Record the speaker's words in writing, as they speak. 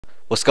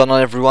What's going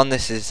on, everyone?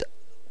 This is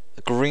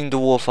Green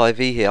Dwarf Iv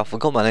here. I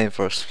forgot my name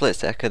for a split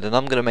second, and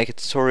I'm going to make a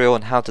tutorial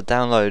on how to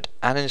download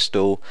and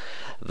install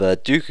the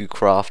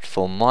dokucraft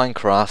for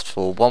Minecraft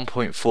for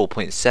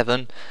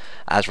 1.4.7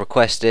 as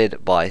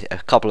requested by a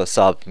couple of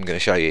subs. I'm going to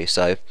show you.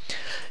 So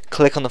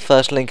click on the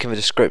first link in the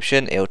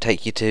description. It'll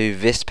take you to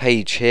this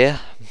page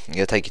here.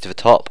 It'll take you to the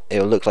top.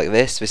 It'll look like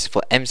this. This is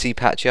for MC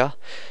Patcher.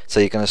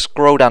 So you're going to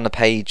scroll down the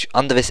page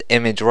under this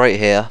image right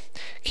here.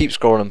 Keep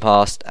scrolling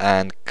past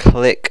and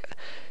click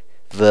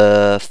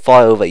the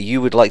file that you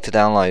would like to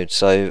download.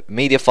 So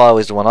media file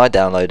is the one I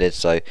downloaded,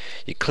 so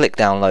you click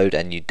download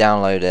and you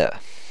download it.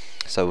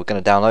 So we're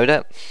going to download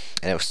it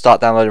and it will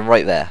start downloading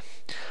right there.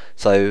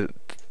 So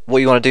what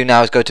you want to do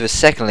now is go to the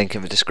second link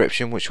in the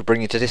description, which will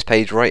bring you to this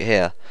page right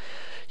here.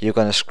 You're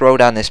going to scroll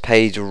down this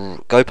page,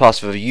 go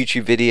past the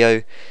YouTube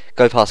video,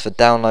 go past the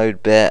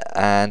download bit,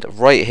 and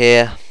right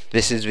here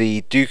this is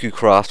the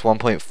dokucraft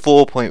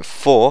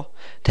 1.4.4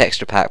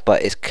 texture pack,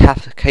 but it's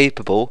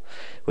capable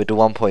with the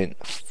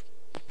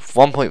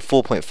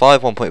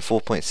 1.4.5,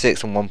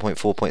 1.4.6 and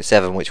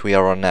 1.4.7, which we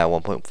are on now,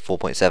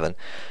 1.4.7.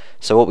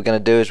 So what we're going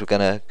to do is we're going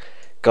to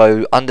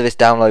go under this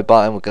download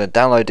button. We're going to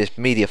download this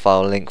media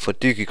file link for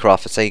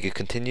dokucraft for Sega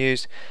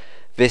Continues.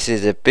 This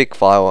is a big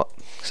file,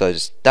 so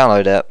just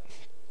download it,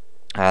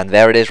 and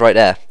there it is right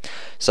there.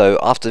 So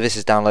after this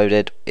is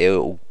downloaded, it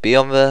will be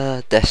on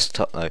the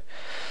desktop. No,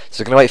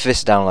 so we're going to wait for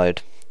this to download.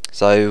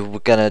 So we're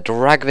going to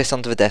drag this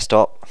onto the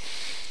desktop,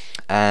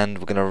 and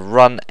we're going to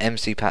run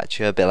MC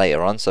Patcher a bit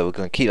later on, so we're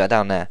going to keep that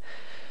down there.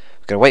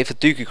 We're going to wait for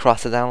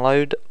dokucraft to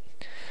download,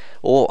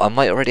 or I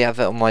might already have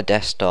it on my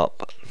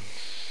desktop.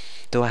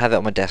 Do I have it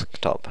on my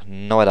desktop?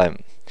 No, I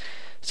don't.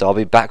 So I'll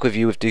be back with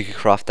you with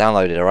dokucraft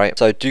downloaded, alright?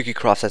 So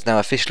dokucraft has now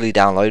officially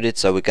downloaded,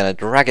 so we're going to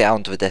drag it out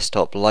onto the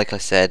desktop like I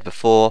said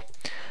before,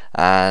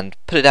 and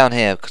put it down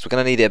here because we're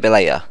going to need it a bit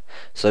later.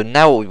 So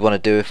now what we want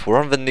to do, if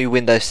we're on the new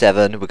Windows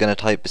 7, we're going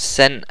to type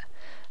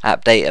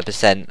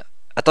 %appdata%.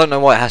 I don't know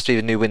why it has to be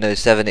the new Windows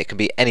 7, it can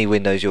be any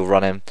Windows you're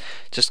running.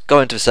 Just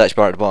go into the search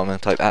bar at the bottom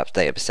and type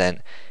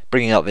appdata%,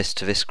 bringing up this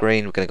to this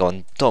screen. We're going to go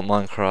on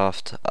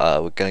 .minecraft,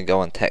 we're going to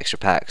go on texture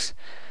packs,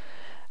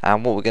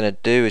 and what we're going to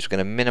do is we're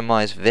going to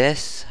minimize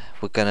this.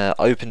 We're going to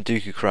open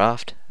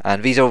dokucraft,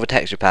 and these are all the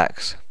texture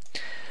packs.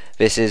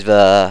 This is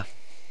the,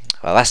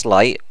 well, that's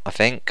light, I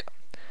think.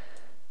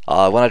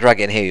 When I drag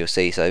it in here you'll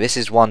see, so this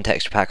is one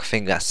texture pack, I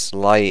think that's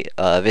light,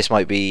 this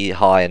might be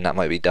high and that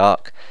might be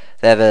dark.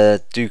 They're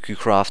the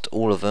dokucraft,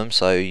 all of them,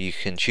 so you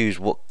can choose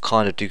what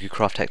kind of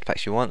dokucraft texture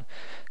packs you want.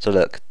 So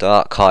look,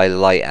 dark, high,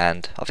 light,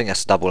 and I think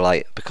that's double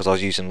light because I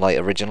was using light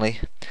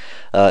originally.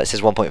 It says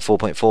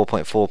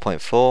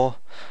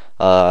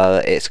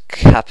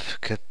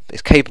 1.4.4.4.4.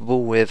 It's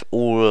capable with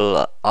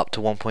all up to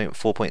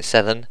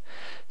 1.4.7,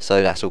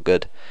 so that's all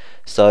good.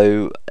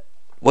 So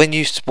when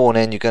you spawn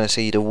in, you're going to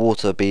see the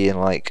water being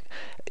like,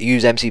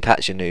 use MC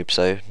Patcher noob.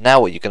 So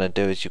now what you're going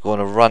to do is you're going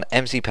to run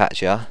MC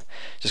Patcher,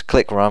 just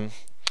click run,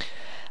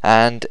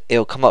 and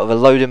it'll come up with a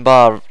loading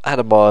bar at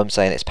the bottom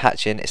saying it's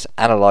patching, it's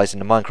analysing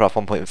the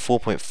Minecraft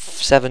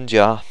 1.4.7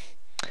 jar,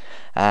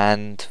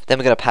 and then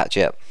we're going to patch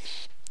it.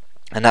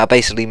 And that'll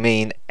basically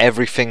mean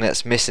everything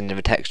that's missing in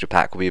the texture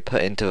pack will be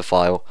put into the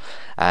file,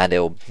 and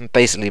it'll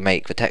basically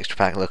make the texture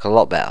pack look a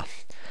lot better.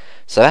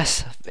 So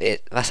that's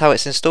it. That's how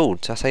it's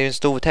installed. That's how you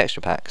install the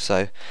texture pack.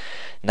 So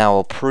now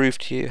I'll prove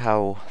to you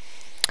how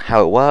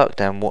it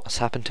worked and what's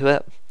happened to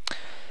it.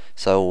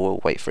 So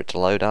we'll wait for it to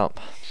load up.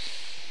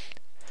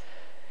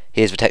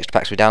 Here's the texture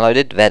packs we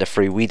downloaded. They're the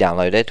three we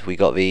downloaded. We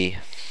got the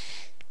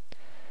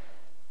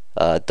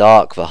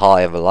dark, the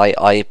high, and the light.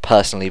 I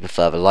personally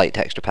prefer the light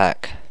texture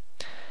pack,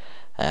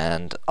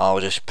 and I'll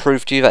just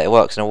prove to you that it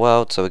works in a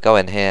world. So we go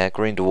in here,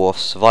 Green Dwarf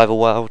Survival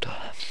World,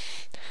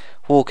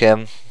 walk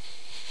in.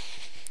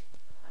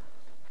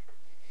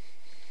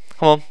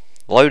 Come on,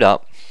 load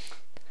up,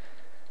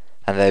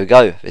 and there we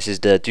go. This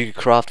is the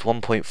dokucraft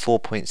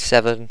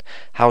 1.4.7.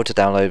 How to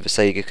download the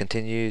Sega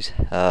Continues.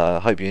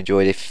 Hope you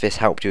enjoyed. If this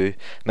helped you,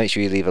 make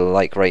sure you leave a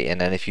like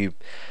rating, and if you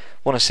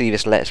want to see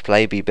this Let's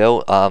Play be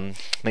built,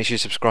 make sure you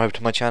subscribe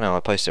to my channel. I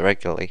post it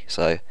regularly.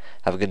 So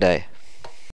have a good day.